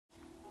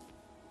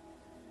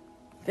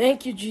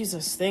Thank you,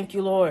 Jesus. Thank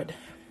you, Lord.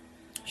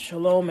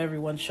 Shalom,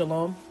 everyone.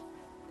 Shalom.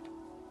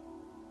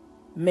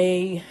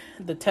 May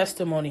the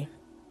testimony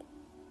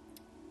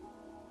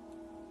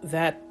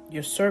that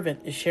your servant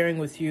is sharing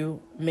with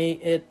you, may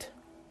it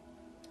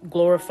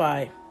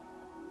glorify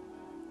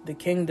the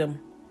kingdom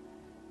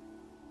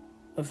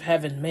of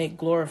heaven. May it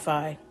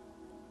glorify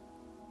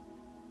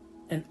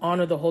and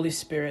honor the Holy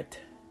Spirit.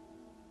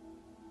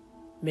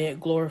 May it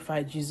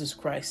glorify Jesus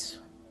Christ,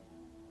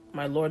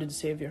 my Lord and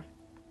Savior.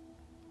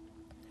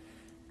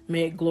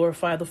 May it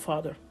glorify the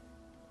Father.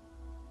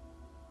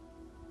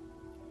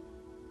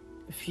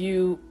 If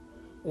you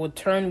would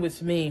turn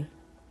with me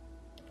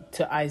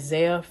to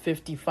Isaiah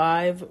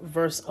 55,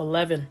 verse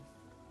 11.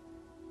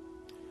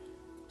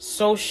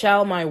 So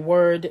shall my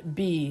word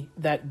be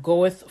that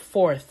goeth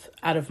forth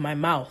out of my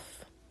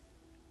mouth.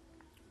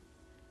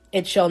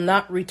 It shall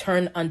not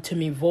return unto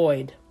me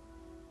void,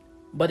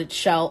 but it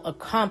shall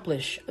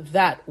accomplish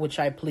that which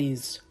I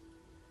please,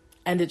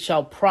 and it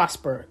shall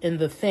prosper in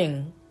the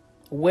thing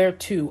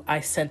whereto I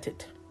sent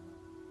it,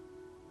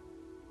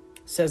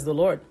 says the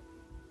Lord.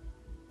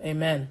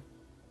 Amen.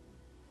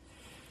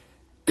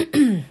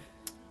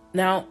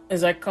 Now,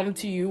 as I come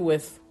to you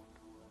with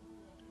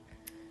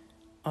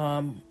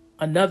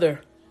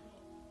another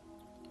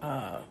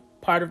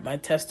part of my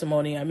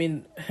testimony, I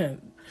mean,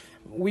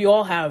 we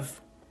all have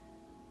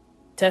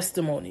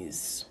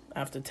testimonies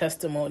after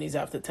testimonies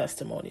after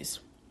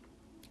testimonies.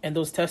 And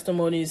those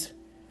testimonies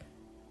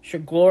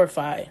should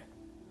glorify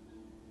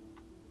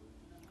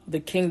the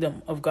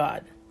kingdom of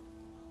God.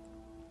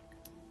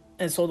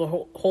 And so the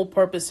whole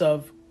purpose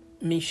of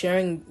me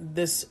sharing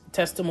this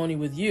testimony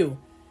with you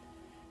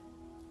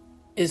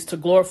is to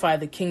glorify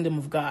the kingdom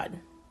of God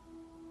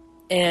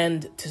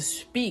and to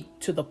speak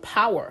to the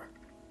power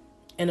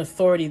and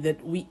authority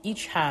that we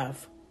each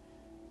have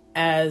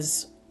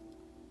as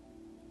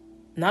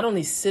not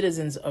only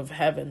citizens of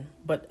heaven,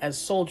 but as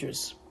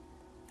soldiers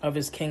of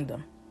his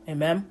kingdom.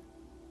 Amen.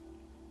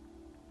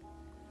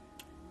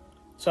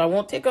 So I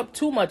won't take up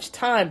too much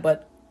time,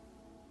 but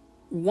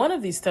one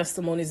of these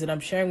testimonies that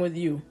I'm sharing with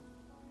you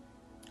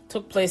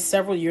took place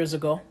several years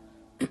ago.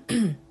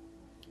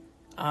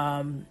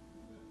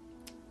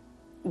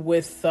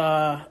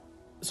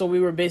 So we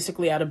were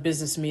basically at a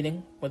business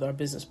meeting with our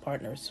business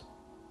partners.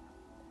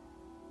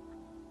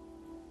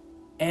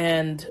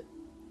 And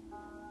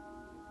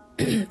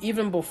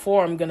even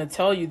before I'm going to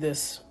tell you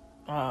this,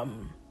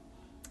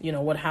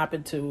 what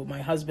happened to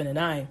my husband and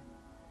I,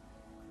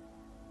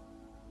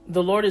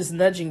 the Lord is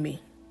nudging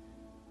me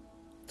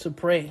to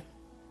pray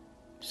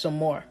some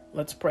more.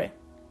 Let's pray.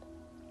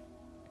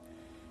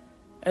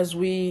 As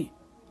we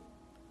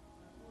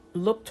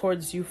look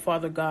towards you,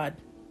 Father God,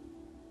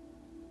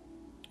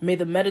 may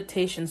the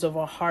meditations of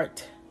our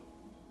heart,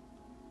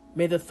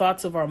 may the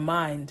thoughts of our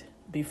mind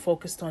be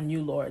focused on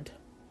you, Lord.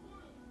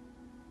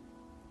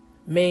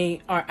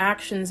 May our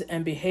actions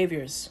and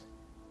behaviors,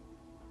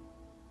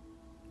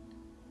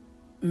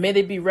 may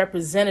they be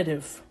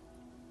representative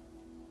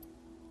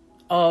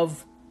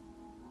of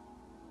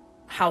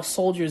how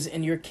soldiers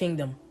in your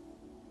kingdom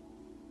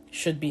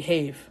should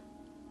behave.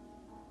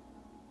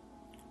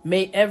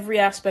 May every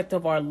aspect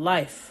of our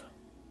life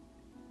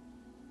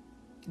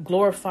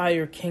glorify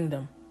your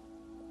kingdom,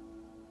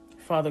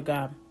 Father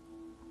God.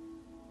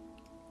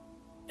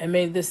 And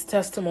may this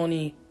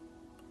testimony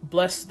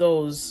bless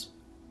those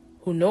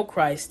who know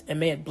Christ,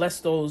 and may it bless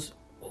those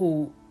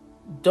who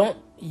don't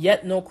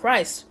yet know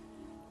Christ,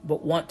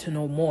 but want to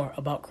know more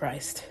about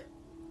Christ.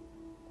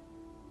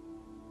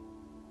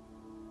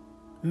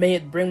 May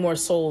it bring more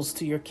souls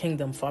to your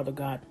kingdom, Father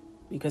God,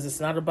 because it's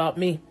not about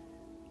me.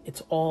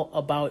 It's all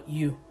about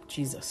you,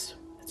 Jesus.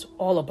 It's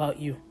all about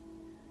you.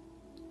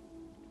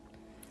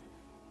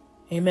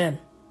 Amen.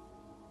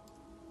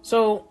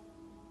 So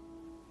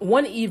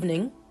one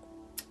evening,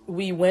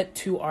 we went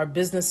to our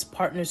business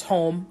partner's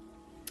home.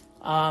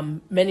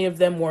 Many of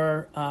them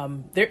were,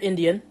 they're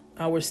Indian.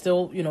 We're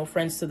still,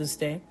 friends to this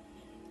day.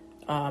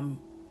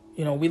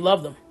 We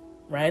love them,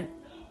 right?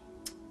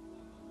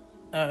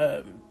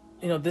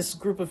 This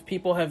group of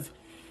people have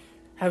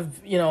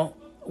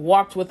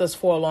walked with us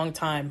for a long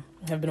time,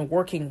 have been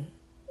working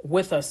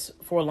with us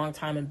for a long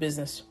time in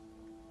business.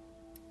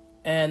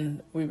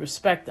 And we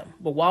respect them.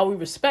 But while we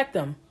respect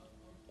them,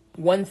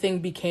 one thing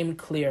became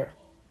clear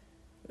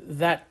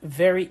that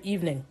very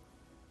evening,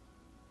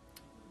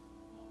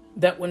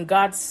 that when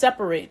God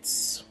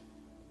separates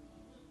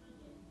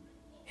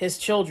his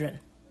children,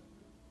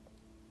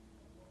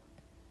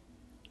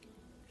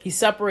 he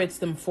separates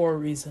them for a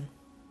reason.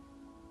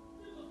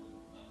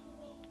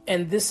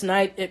 And this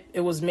night,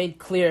 it was made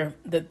clear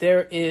that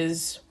there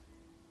is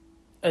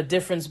a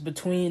difference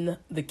between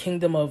the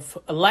kingdom of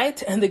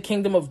light and the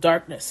kingdom of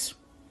darkness.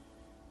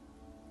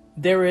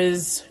 There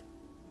is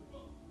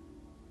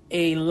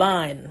a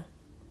line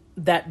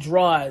that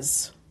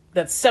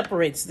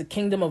separates the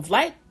kingdom of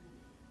light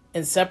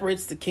and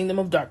separates the kingdom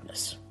of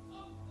darkness.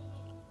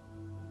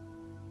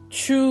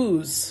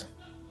 Choose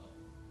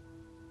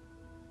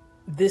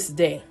this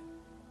day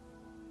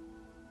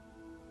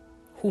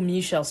whom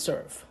ye shall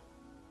serve.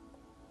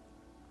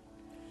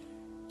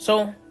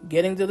 So,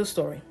 getting to the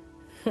story,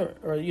 or,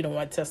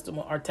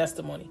 our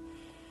testimony.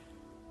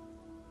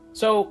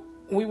 So,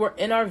 we were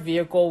in our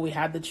vehicle. We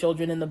had the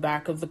children in the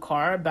back of the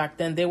car. Back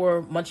then, they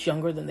were much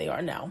younger than they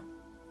are now.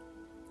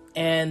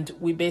 And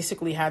we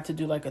basically had to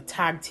do like a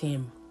tag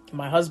team.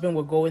 My husband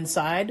would go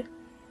inside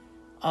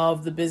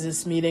of the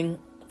business meeting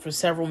for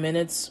several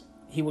minutes.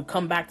 He would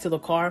come back to the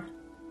car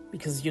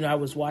because, I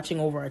was watching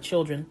over our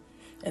children.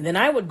 And then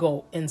I would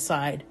go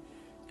inside,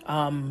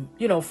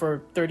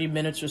 for 30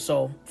 minutes or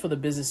so for the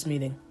business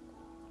meeting.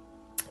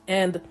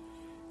 And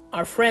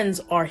our friends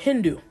are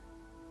Hindu.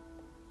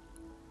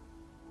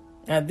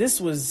 Now, this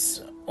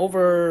was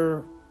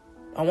over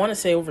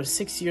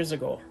 6 years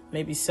ago,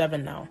 maybe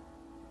 7 now,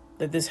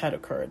 that this had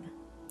occurred.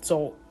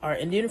 So our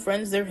Indian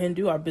friends, they're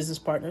Hindu. Our business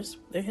partners,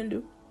 they're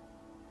Hindu.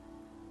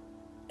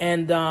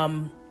 And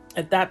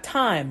at that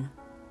time,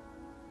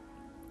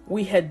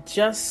 we had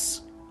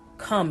just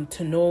come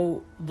to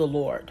know the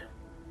Lord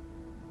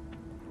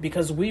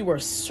because we were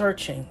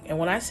searching. And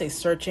when I say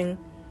searching,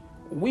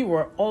 we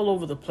were all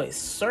over the place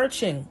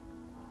searching.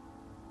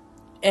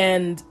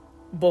 And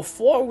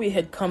before we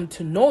had come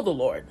to know the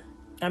Lord,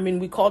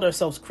 we called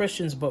ourselves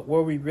Christians, but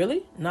were we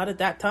really? Not at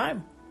that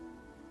time.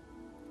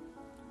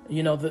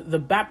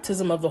 The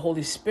baptism of the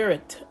Holy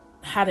Spirit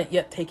hadn't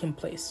yet taken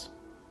place,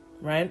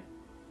 right?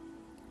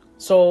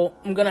 So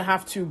I'm going to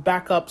have to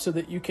back up so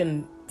that you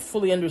can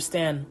fully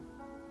understand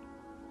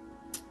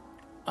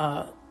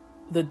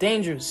the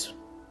dangers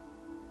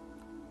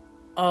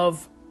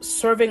of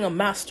serving a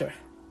master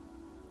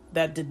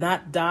that did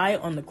not die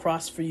on the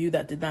cross for you,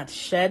 that did not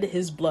shed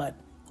his blood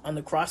on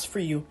the cross for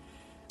you,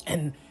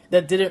 and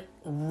that didn't,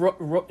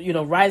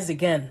 rise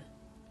again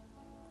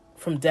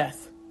from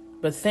death.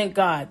 But thank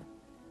God,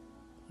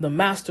 the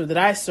master that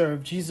I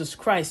serve, Jesus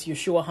Christ,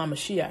 Yeshua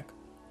HaMashiach,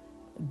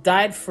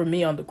 died for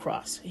me on the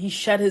cross. He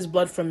shed his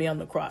blood for me on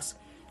the cross,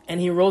 and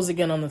he rose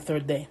again on the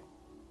third day.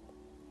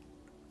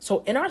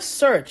 So in our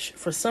search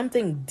for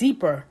something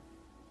deeper,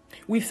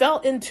 we fell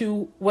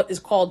into what is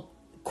called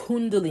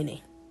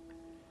Kundalini.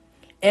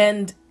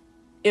 And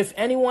if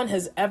anyone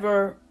has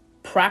ever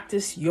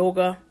practiced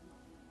yoga,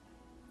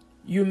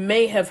 you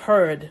may have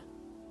heard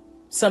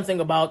something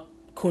about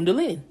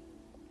Kundalini.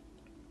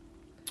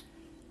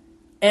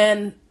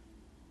 And,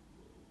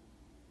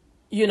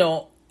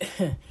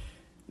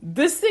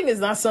 this thing is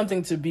not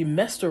something to be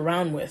messed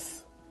around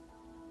with.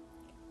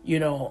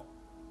 In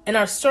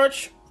our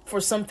search for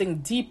something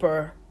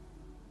deeper,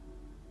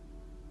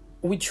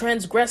 we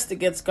transgressed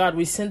against God,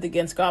 we sinned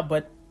against God,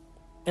 but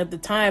at the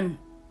time,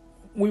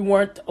 we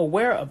weren't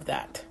aware of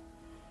that.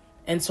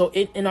 And so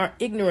in our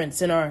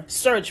ignorance, in our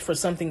search for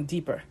something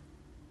deeper,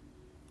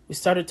 we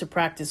started to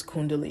practice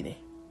Kundalini.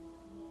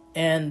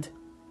 And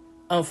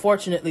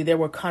unfortunately, there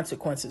were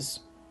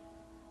consequences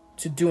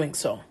to doing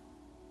so.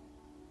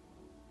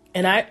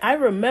 And I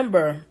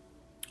remember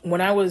when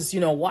I was,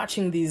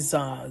 watching these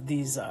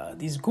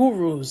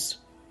gurus,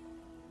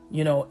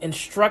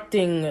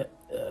 instructing,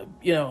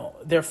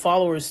 their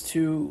followers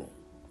to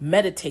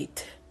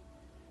meditate,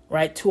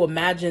 right? To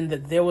imagine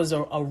that there was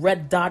a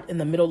red dot in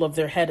the middle of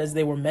their head as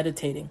they were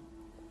meditating.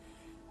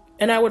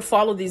 And I would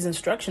follow these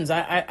instructions.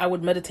 I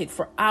would meditate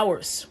for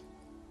hours,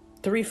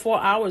 3-4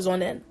 hours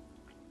on end.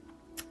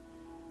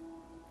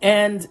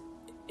 And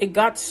it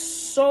got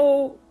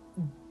so,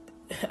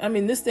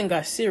 this thing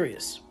got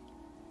serious.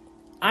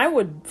 I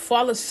would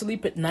fall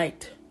asleep at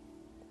night.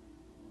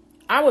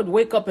 I would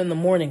wake up in the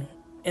morning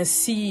and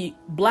see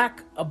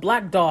a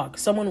black dog,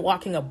 someone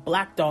walking a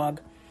black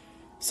dog,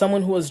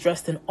 someone who was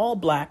dressed in all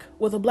black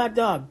with a black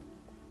dog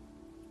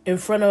in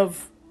front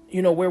of,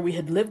 where we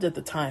had lived at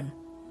the time.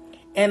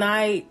 And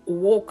I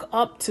woke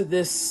up to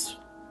this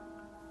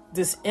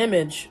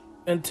image,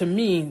 and to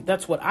me,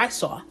 that's what I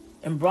saw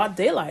in broad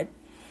daylight.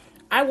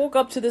 I woke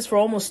up to this for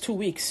almost 2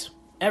 weeks,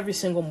 every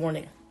single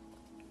morning.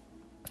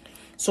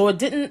 So it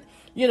didn't,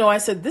 I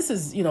said, this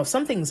is,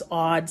 something's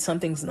odd,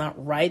 something's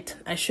not right.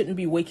 I shouldn't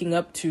be waking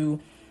up to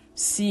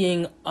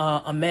seeing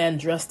a man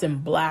dressed in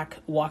black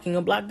walking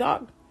a black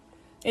dog.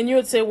 And you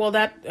would say, well,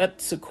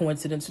 that's a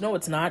coincidence. No,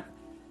 it's not.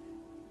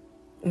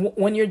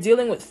 When you're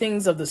dealing with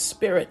things of the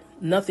spirit,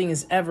 nothing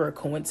is ever a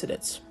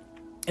coincidence.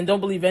 And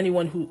don't believe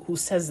anyone who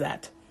says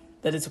that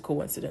it's a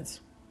coincidence.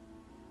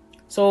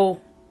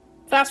 So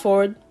fast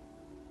forward,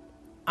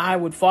 I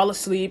would fall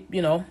asleep,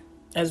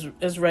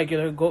 as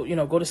regular,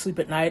 go to sleep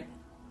at night.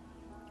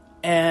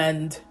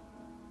 And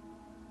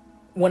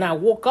when I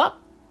woke up,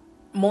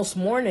 most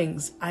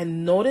mornings, I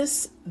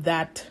noticed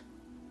that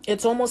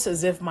it's almost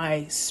as if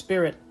my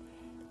spirit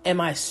and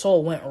my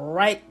soul went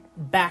right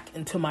back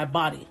into my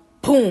body.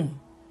 Boom.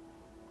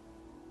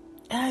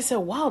 And I said,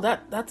 wow,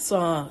 that's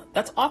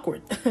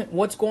awkward.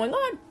 What's going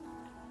on?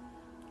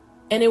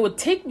 And it would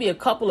take me a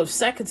couple of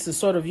seconds to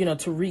sort of,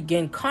 to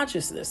regain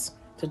consciousness,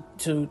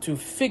 to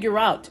figure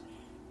out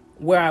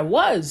where I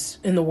was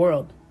in the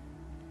world.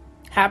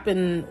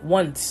 Happened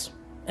once,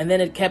 and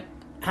then it kept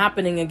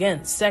happening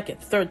again,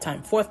 second, third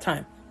time, fourth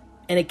time,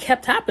 and it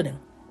kept happening.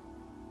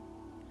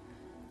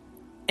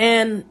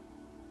 And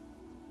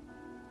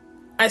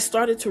I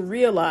started to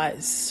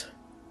realize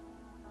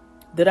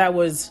that I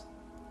was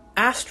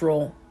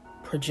astral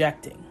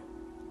projecting.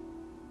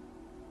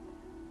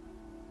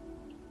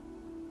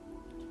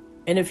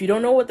 And if you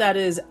don't know what that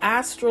is,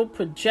 astral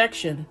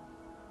projection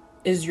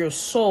is your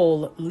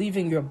soul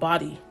leaving your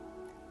body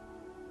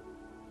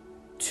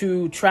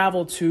to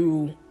travel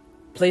to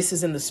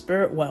places in the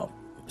spirit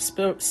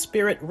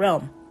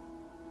realm.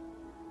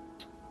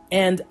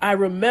 And I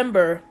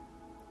remember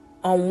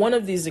on one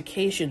of these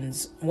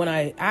occasions when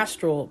I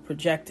astral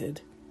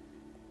projected,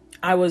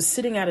 I was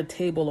sitting at a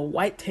table, a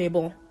white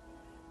table,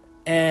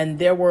 and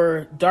there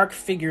were dark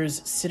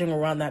figures sitting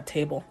around that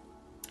table.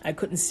 I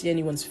couldn't see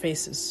anyone's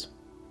faces.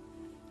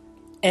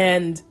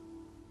 And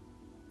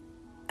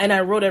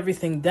I wrote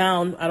everything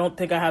down. I don't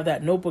think I have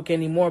that notebook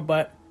anymore,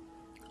 but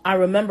I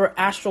remember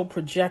astral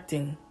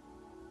projecting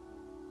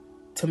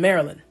to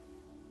Maryland,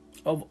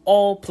 of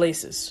all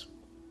places.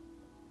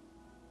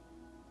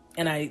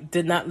 And I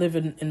did not live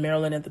in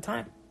Maryland at the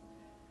time.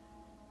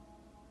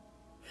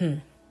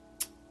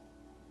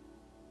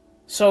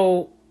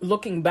 So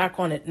looking back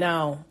on it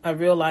now, I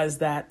realized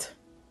that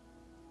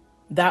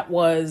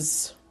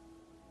was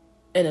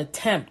an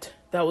attempt.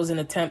 That was an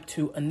attempt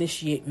to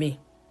initiate me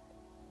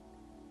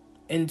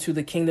into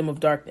the kingdom of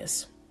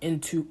darkness,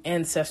 into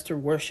ancestor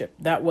worship.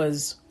 That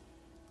was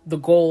the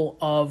goal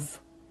of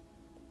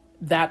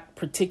that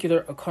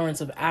particular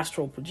occurrence of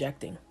astral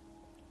projecting.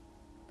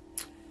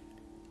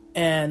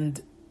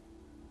 And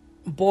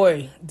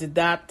boy, did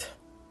that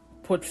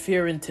put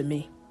fear into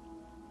me,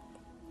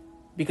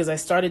 because I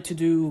started to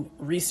do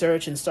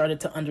research and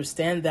started to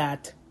understand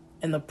that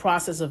in the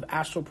process of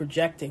astral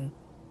projecting,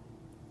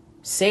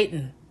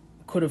 Satan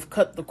could have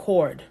cut the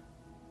cord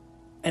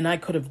and I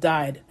could have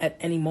died at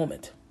any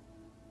moment.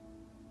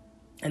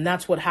 And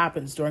that's what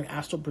happens during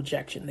astral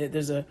projection.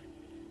 There's a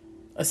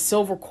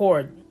silver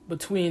cord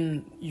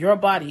between your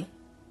body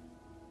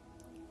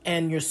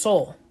and your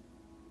soul.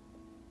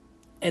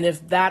 And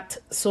if that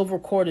silver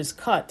cord is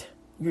cut,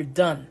 you're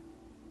done.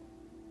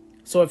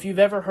 So if you've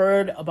ever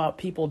heard about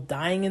people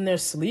dying in their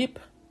sleep,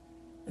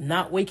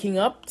 not waking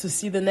up to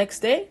see the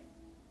next day,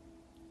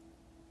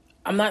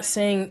 I'm not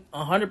saying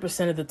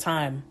 100% of the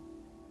time,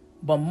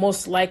 but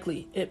most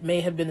likely it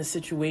may have been a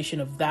situation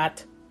of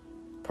that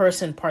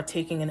person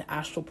partaking in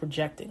astral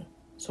projecting.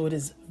 So it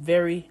is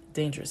very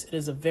dangerous. It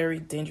is a very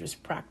dangerous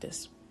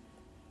practice.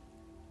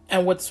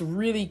 And what's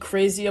really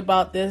crazy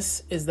about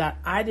this is that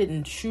I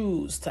didn't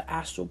choose to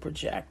astral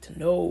project.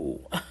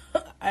 No,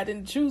 I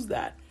didn't choose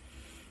that.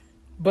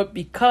 But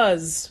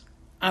because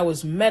I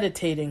was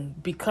meditating,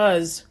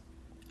 because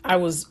I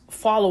was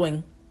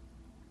following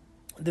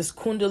this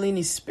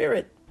Kundalini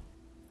Spirit,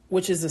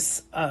 which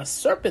is a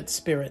serpent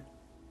spirit,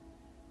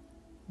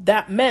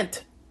 that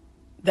meant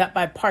that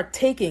by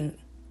partaking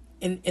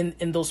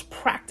in those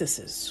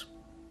practices,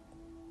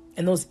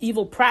 in those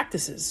evil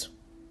practices,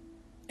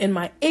 in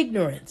my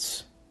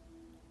ignorance,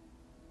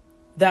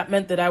 that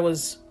meant that I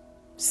was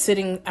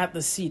sitting at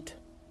the seat,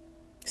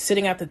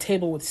 sitting at the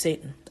table with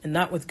Satan and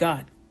not with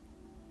God.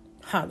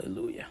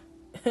 Hallelujah.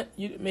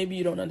 Maybe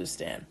you don't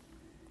understand.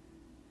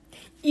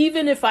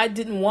 Even if I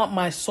didn't want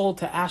my soul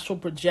to astral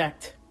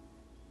project,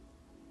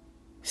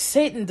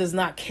 Satan does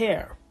not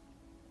care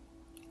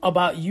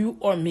about you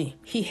or me.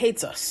 He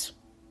hates us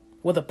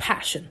with a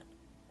passion.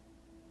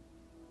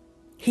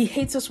 He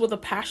hates us with a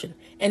passion,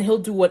 and he'll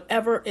do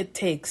whatever it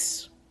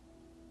takes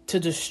to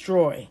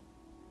destroy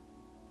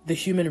the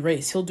human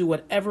race. He'll do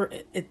whatever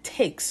it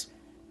takes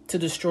to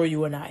destroy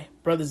you and I,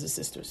 brothers and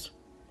sisters.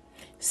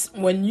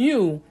 When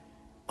you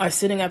are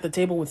sitting at the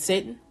table with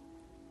Satan,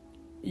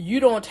 you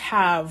don't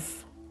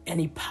have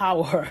any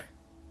power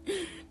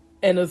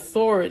and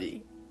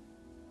authority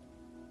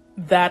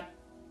that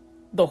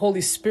the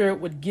Holy Spirit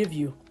would give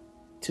you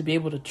to be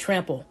able to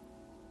trample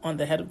on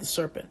the head of the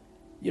serpent.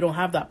 You don't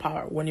have that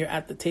power when you're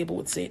at the table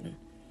with Satan.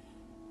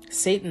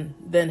 Satan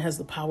then has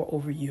the power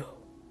over you.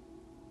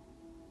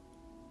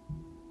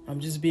 I'm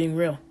just being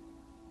real.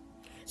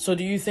 So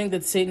do you think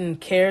that Satan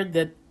cared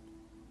that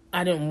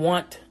I didn't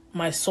want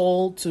my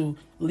soul to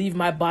leave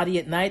my body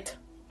at night?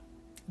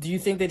 Do you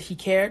think that he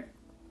cared?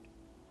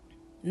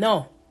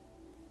 No,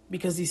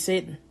 because he's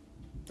Satan.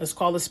 Let's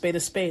call a spade a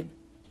spade.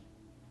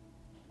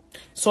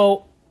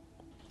 So,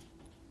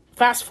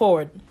 fast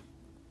forward.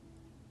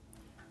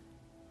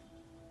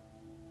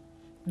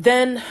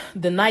 Then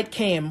the night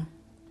came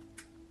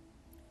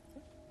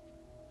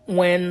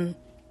when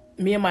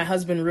me and my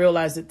husband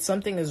realized that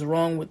something is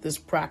wrong with this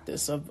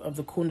practice of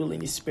the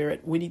Kundalini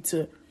Spirit. We need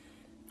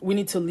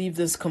to leave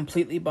this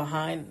completely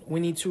behind. We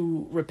need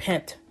to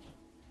repent.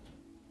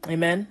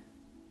 Amen.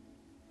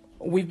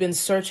 We've been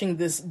searching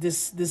this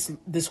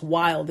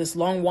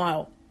long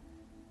while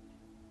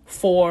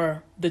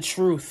for the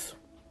truth.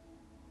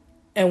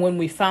 And when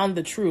we found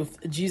the truth,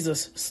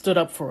 Jesus stood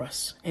up for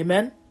us.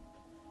 Amen.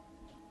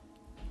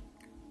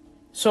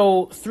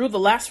 So through the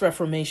last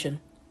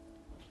Reformation,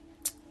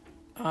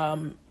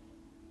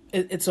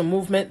 it's a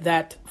movement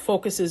that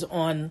focuses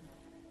on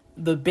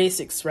the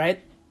basics,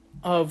 right,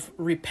 of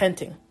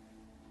repenting,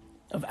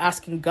 of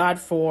asking God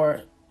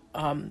for,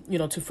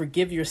 to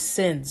forgive your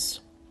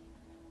sins.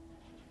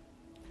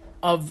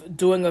 of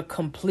doing a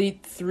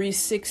complete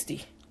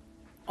 360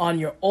 on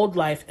your old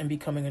life and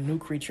becoming a new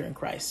creature in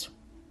Christ.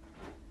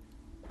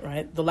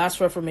 Right? The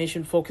last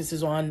Reformation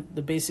focuses on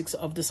the basics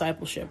of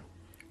discipleship.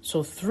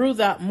 So through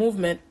that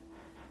movement,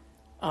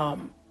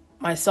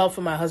 myself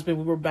and my husband,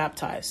 we were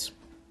baptized.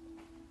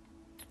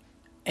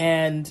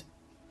 And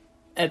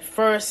at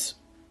first,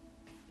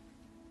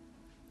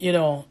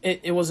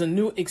 it was a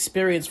new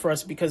experience for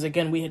us because,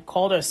 again, we had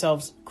called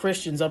ourselves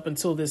Christians up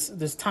until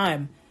this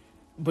time,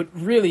 but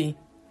really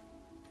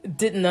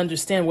didn't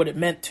understand what it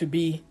meant to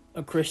be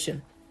a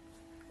Christian.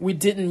 We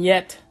didn't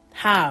yet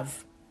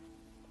have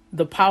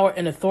the power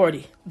and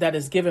authority that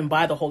is given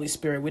by the Holy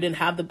Spirit. We didn't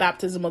have the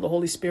baptism of the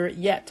Holy Spirit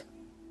yet.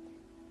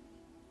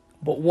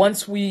 But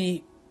once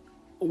we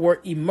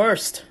were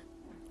immersed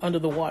under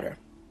the water,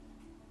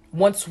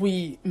 once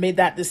we made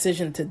that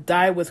decision to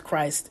die with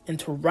Christ and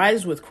to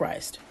rise with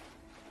Christ,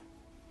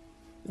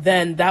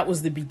 then that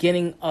was the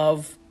beginning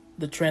of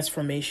the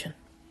transformation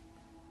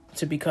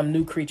to become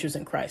new creatures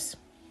in Christ.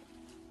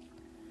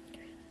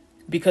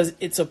 Because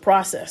it's a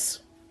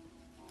process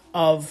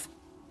of,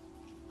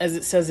 as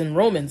it says in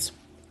Romans,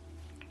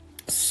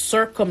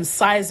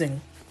 circumcising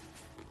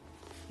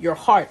your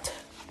heart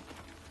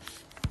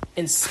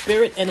in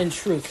spirit and in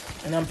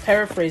truth. And I'm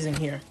paraphrasing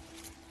here.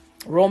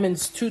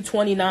 Romans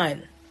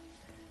 2:29.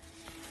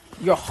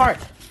 Your heart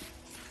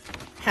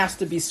has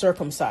to be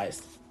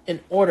circumcised in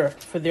order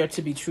for there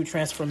to be true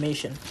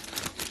transformation.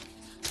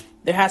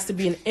 There has to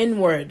be an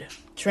inward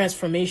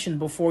transformation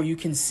before you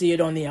can see it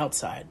on the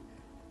outside.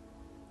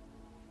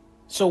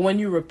 So when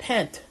you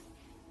repent,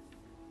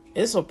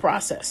 it's a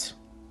process.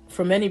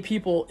 For many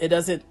people, it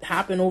doesn't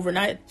happen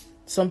overnight.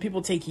 Some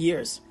people take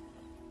years.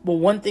 But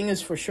one thing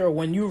is for sure,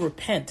 when you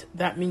repent,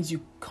 that means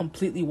you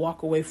completely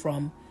walk away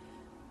from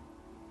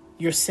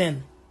your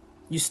sin.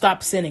 You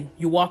stop sinning.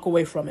 You walk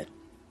away from it.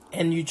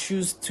 And you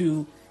choose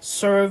to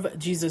serve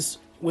Jesus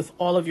with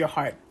all of your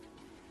heart.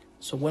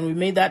 So when we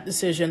made that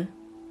decision,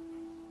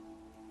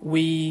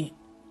 we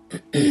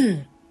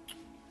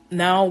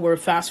now we're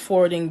fast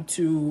forwarding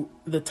to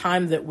the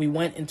time that we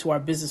went into our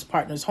business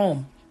partner's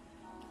home.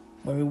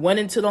 When we went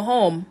into the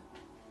home,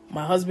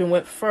 my husband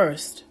went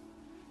first.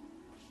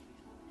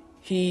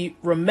 He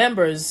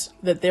remembers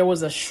that there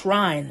was a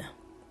shrine.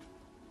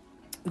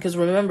 Because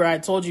remember, I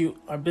told you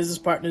our business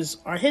partners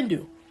are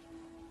Hindu.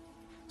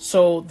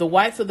 So the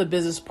wife of the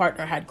business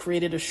partner had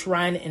created a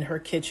shrine in her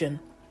kitchen,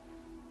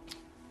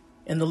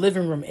 in the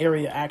living room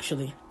area,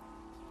 actually.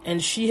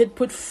 And she had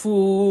put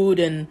food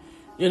and,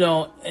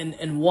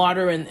 and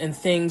water and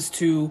things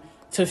to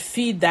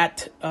feed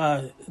that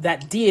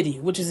deity,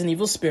 which is an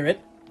evil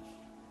spirit.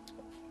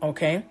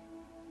 Okay.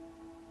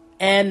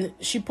 And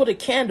she put a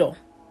candle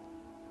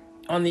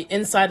on the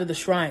inside of the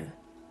shrine.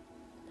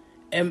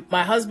 And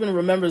my husband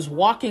remembers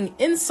walking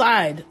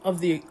inside of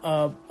the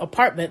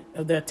apartment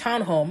of their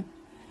townhome,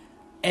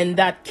 and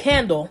that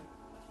candle,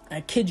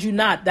 I kid you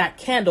not, that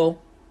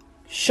candle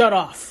shut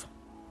off.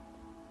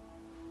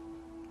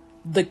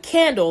 The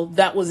candle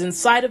that was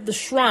inside of the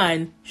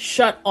shrine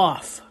shut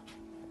off.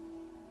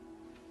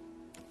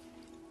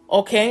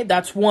 Okay,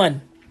 that's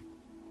one.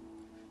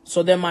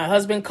 So then my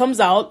husband comes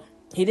out.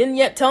 He didn't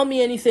yet tell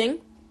me anything.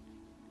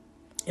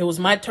 It was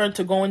my turn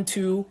to go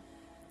into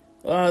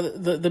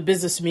the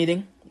business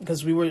meeting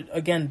because we were,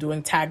 again,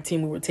 doing tag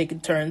team. We were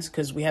taking turns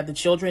because we had the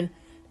children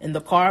in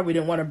the car. We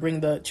didn't want to bring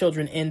the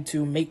children in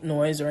to make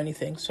noise or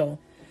anything. So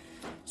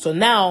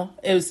now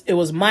it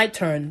was my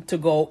turn to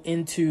go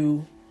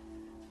into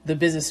the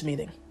business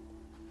meeting.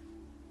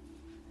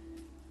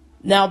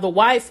 Now, the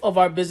wife of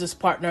our business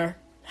partner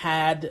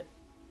had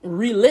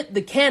relit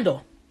the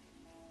candle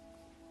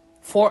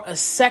for a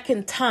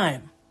second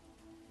time.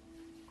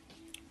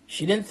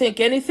 She didn't think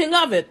anything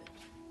of it.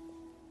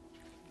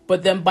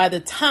 But then by the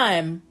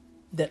time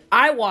that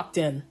I walked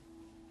in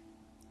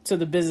to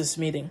the business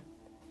meeting,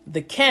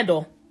 the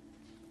candle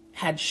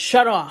had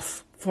shut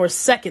off for a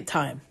second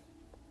time.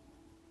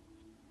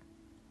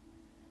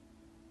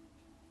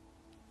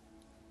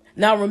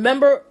 Now,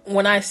 remember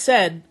when I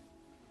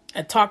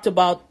talked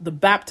about the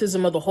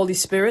baptism of the Holy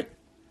Spirit?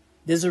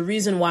 There's a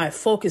reason why I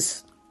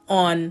focus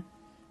on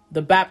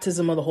the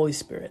baptism of the Holy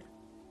Spirit.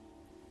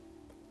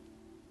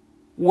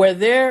 Where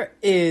there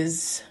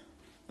is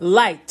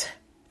light,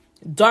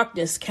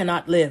 darkness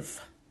cannot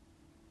live.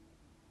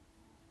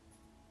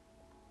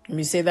 Let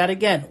me say that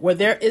again. Where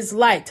there is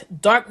light,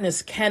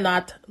 darkness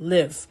cannot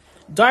live.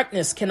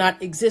 Darkness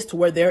cannot exist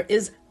where there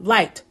is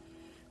light.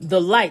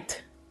 The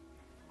light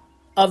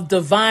of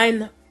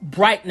divine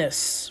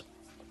brightness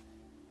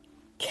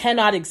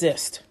cannot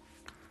exist.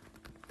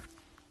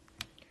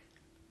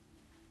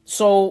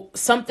 So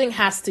something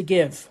has to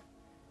give.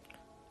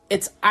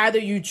 It's either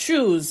you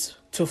choose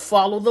to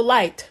follow the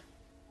light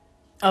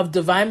of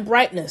divine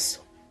brightness,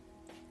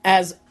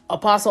 as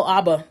Apostle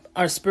Abba,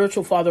 our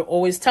spiritual father,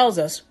 always tells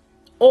us,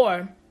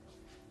 or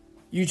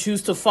you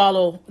choose to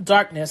follow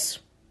darkness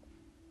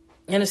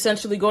and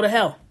essentially go to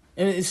hell.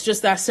 And it's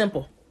just that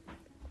simple.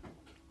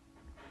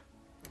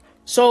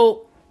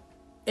 So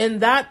in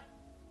that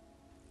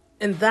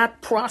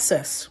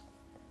process,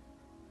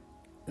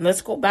 And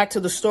let's go back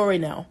to the story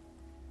now.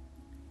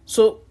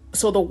 So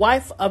the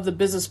wife of the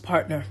business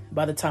partner,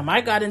 by the time I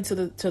got into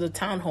the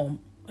townhome,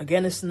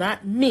 again, it's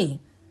not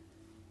me.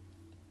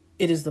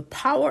 It is the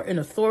power and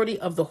authority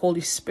of the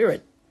Holy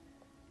Spirit.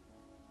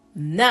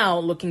 Now,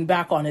 looking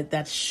back on it,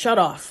 that shut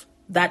off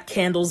that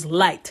candle's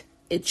light.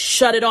 It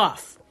shut it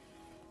off.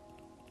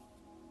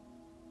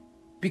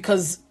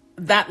 Because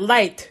that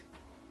light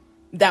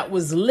that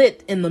was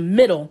lit in the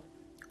middle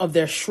of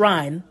their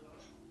shrine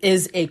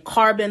is a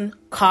carbon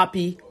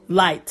copy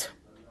light.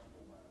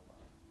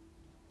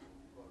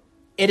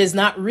 It is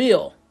not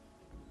real.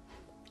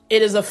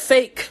 It is a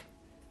fake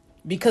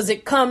because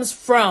it comes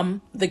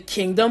from the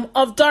kingdom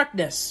of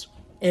darkness.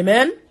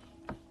 Amen?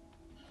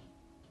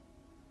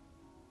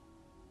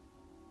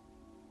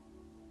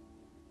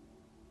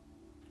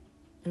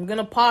 I'm going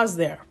to pause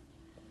there.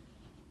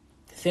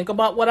 Think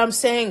about what I'm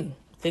saying.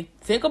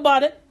 Think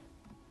about it.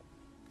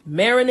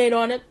 Marinate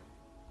on it.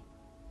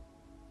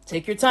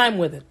 Take your time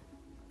with it.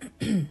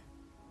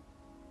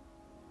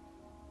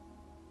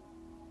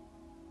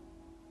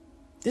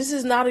 This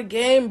is not a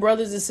game,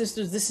 brothers and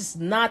sisters. This is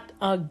not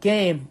a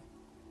game.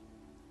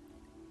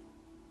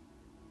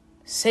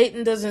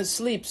 Satan doesn't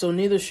sleep, so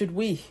neither should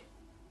we.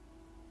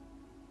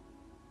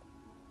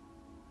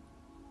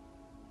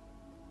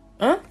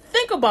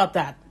 Think about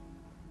that.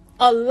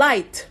 A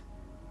light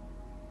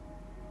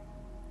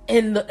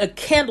in a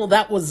candle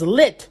that was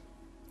lit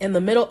in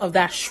the middle of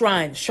that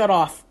shrine shut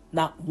off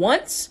not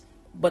once,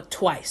 but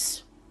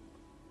twice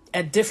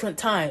at different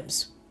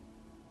times.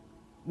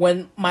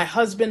 When my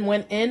husband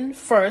went in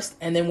first,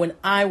 and then when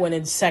I went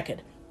in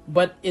second.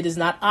 But it is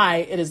not I,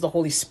 it is the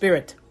Holy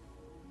Spirit.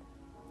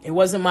 It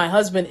wasn't my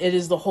husband, it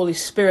is the Holy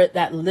Spirit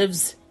that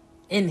lives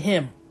in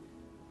him.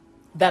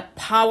 That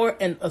power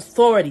and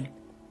authority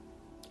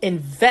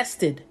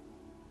invested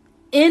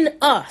in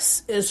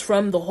us is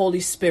from the Holy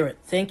Spirit.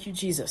 Thank you,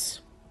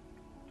 Jesus.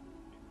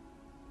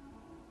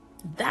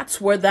 That's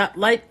where that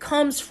light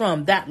comes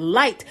from, that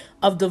light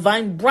of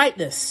divine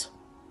brightness.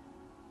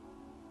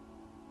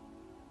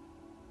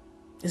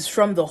 Is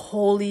from the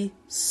Holy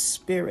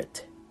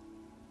Spirit.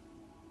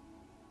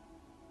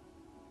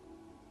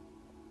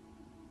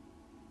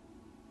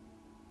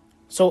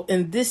 So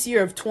in this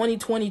year of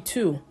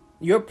 2022,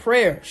 your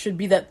prayer should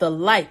be that the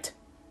light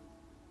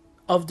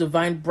of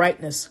divine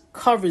brightness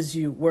covers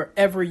you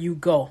wherever you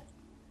go.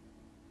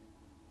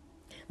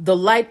 The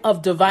light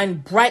of divine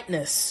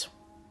brightness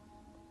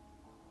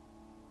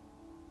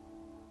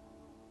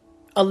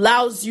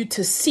allows you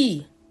to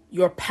see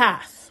your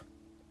path.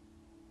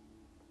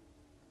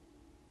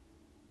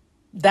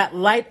 That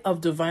light of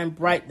divine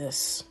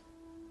brightness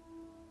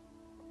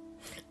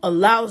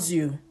allows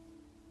you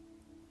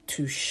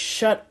to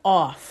shut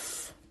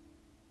off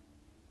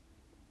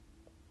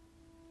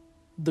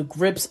the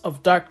grips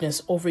of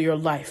darkness over your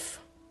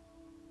life.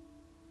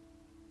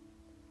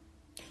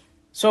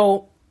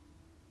 So,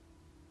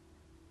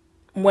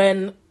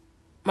 when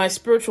my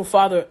spiritual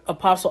father,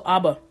 Apostle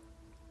Abba,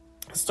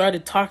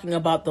 started talking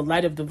about the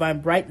light of divine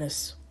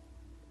brightness,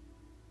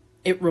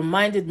 it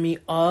reminded me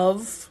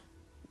of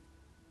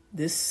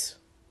this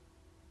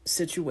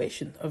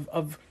situation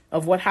of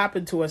what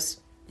happened to us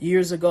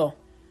years ago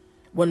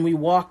when we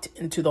walked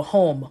into the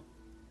home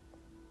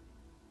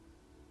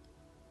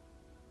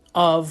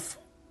of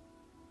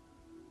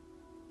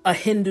a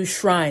Hindu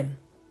shrine.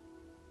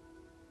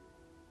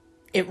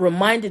 It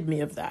reminded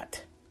me of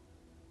that.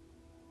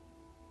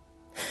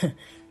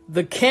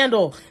 The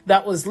candle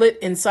that was lit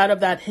inside of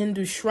that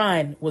Hindu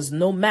shrine was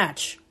no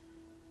match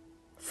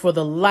for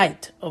the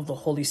light of the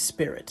Holy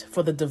Spirit,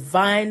 for the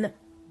divine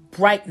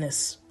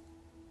brightness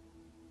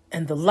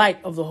and the light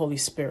of the Holy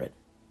Spirit.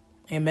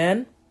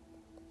 Amen.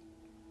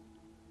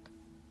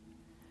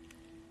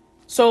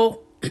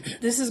 So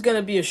this is going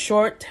to be a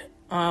short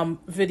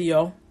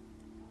video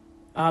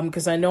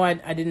because I know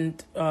I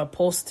didn't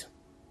post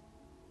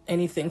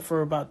anything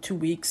for about 2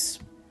 weeks.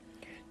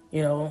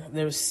 You know,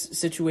 there's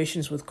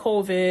situations with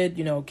COVID,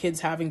 you know,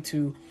 kids having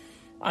to,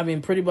 I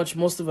mean, pretty much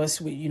most of us,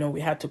 we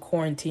had to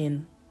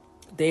quarantine.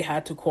 They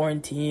had to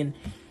quarantine.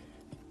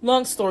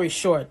 Long story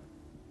short,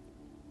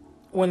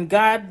 when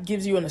God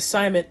gives you an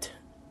assignment,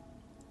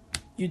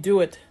 you do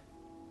it.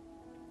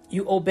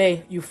 You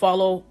obey. You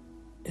follow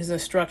his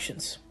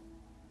instructions.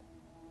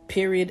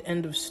 Period.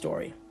 End of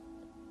story.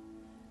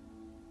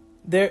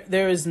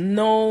 There is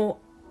no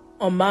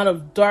amount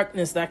of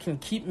darkness that can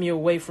keep me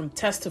away from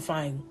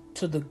testifying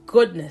to the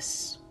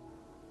goodness,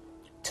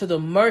 to the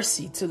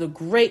mercy, to the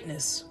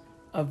greatness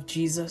of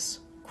Jesus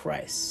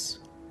Christ,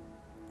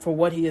 for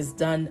what he has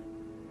done,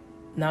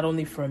 not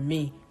only for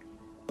me,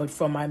 but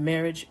for my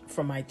marriage,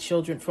 for my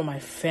children, for my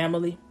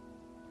family.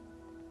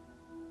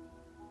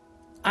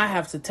 I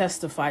have to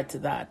testify to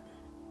that.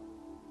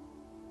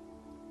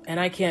 And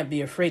I can't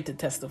be afraid to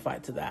testify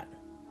to that.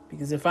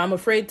 Because if I'm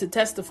afraid to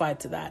testify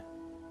to that,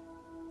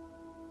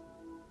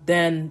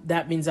 then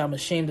that means I'm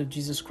ashamed of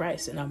Jesus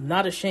Christ. And I'm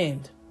not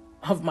ashamed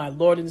of my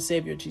Lord and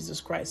Savior,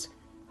 Jesus Christ,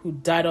 who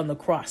died on the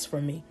cross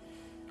for me,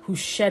 who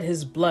shed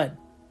his blood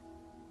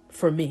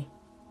for me,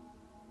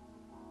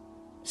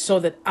 so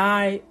that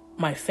I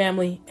my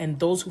family, and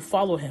those who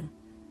follow him,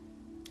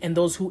 and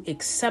those who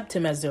accept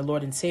him as their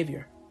Lord and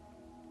Savior,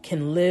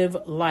 can live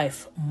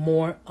life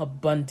more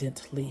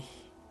abundantly.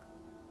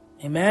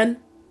 Amen.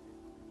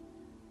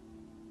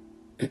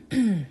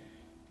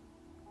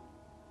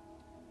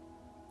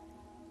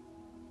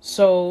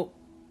 So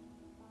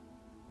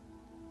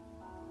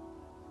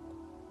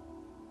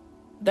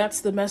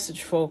that's the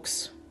message,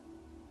 folks.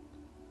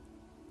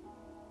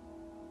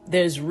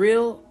 There's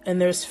real and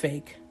there's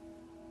fake.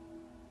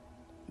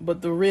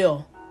 But the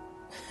real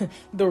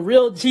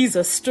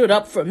Jesus stood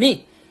up for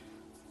me.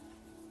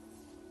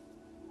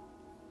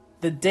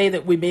 The day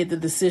that we made the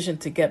decision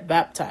to get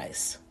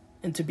baptized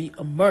and to be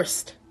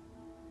immersed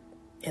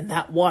in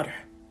that water.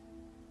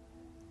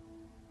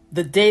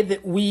 The day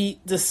that we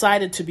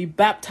decided to be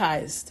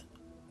baptized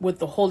with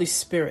the Holy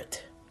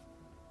Spirit.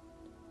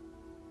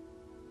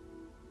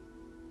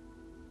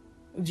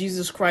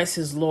 Jesus Christ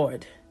is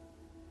Lord.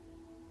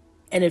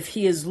 And if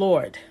he is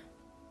Lord,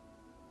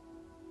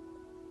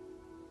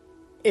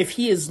 if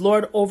he is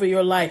Lord over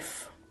your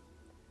life,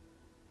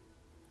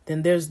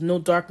 then there's no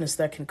darkness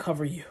that can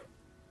cover you.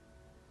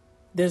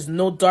 There's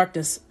no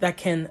darkness that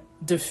can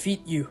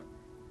defeat you.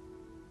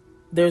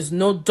 There's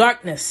no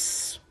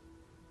darkness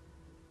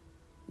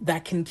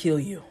that can kill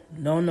you.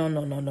 No, no,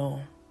 no, no,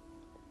 no.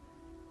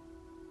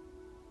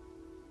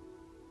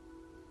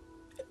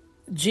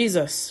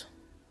 Jesus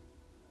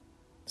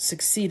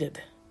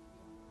succeeded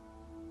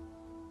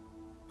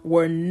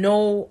where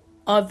no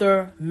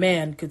other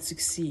man could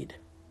succeed.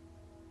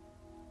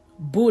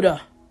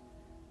 Buddha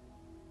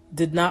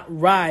did not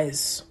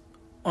rise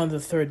on the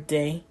third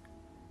day.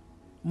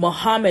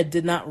 Muhammad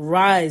did not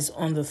rise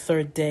on the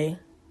third day.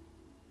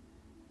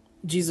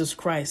 Jesus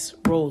Christ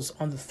rose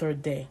on the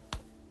third day.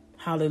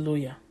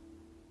 Hallelujah.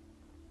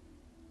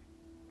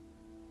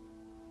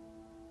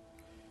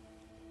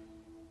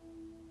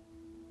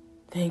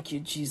 Thank you,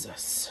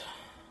 Jesus.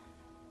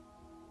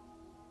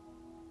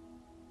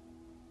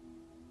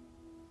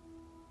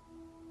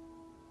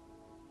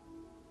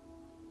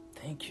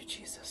 Thank you,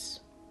 Jesus.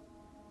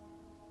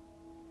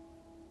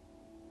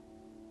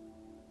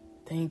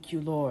 Thank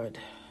you, Lord.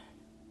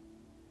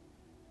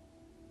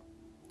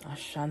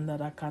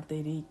 Ashandara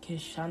kateri ke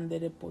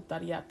shandere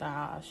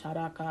potariata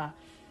sharaka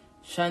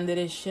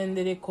shandere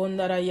shendere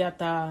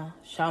kondarayata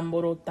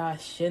shamborota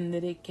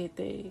shendere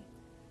kete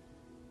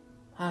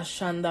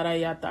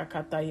ashandarayata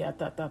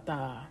katayata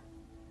tata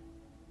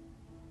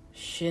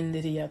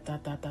shenderiyata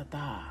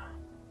tata.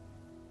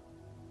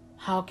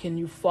 How can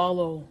you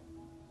follow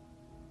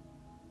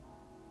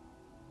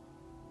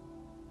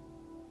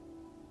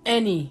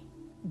any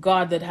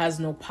God that has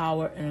no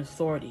power and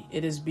authority?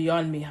 It is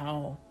beyond me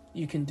how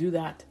you can do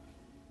that,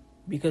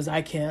 because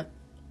I can't.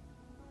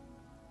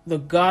 The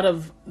God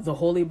of the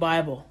Holy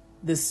Bible,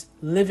 this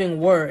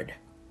living word,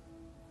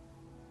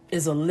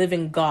 is a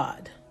living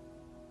God.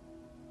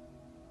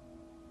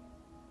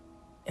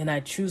 And I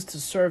choose to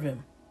serve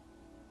him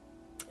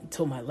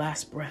until my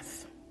last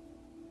breath.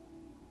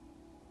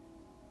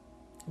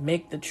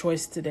 Make the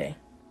choice today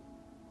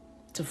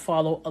to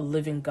follow a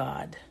living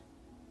God.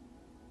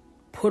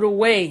 Put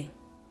away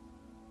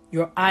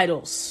your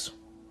idols.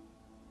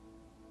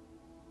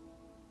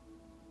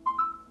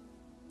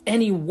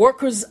 Any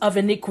workers of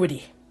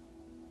iniquity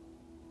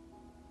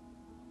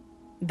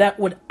that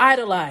would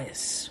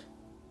idolize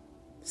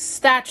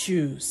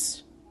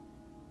statues.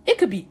 It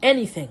could be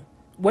anything.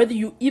 Whether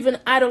you even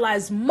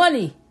idolize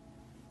money,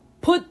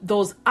 put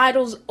those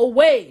idols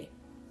away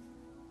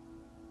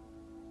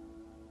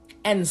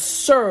and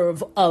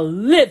serve a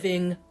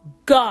living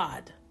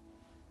God.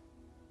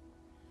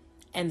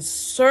 And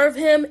serve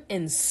him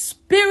in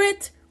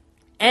spirit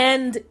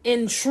and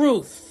in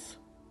truth.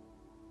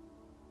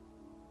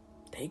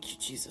 Thank you,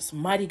 Jesus.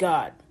 Mighty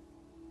God.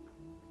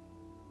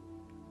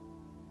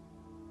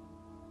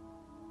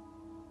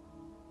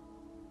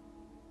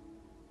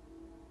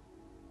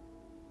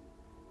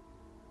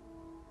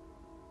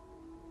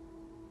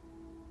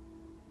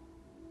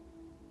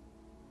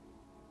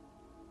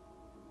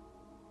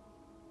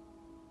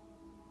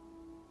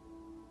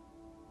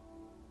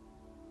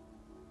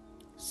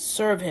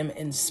 Serve him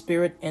in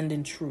spirit and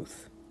in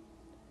truth.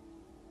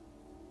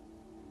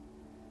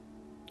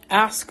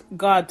 Ask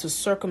God to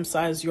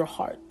circumcise your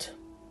heart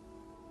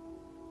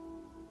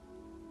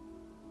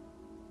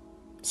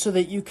so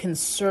that you can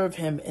serve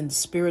him in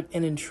spirit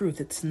and in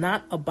truth. It's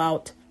not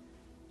about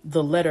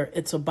the letter.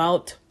 It's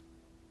about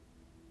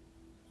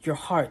your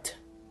heart.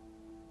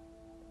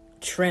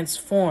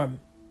 Transform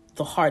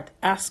the heart.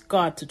 Ask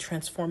God to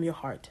transform your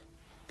heart.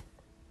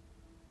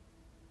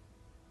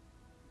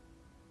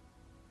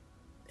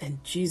 In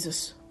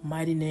Jesus'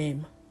 mighty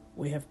name,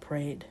 we have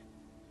prayed.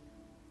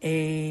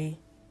 Amen.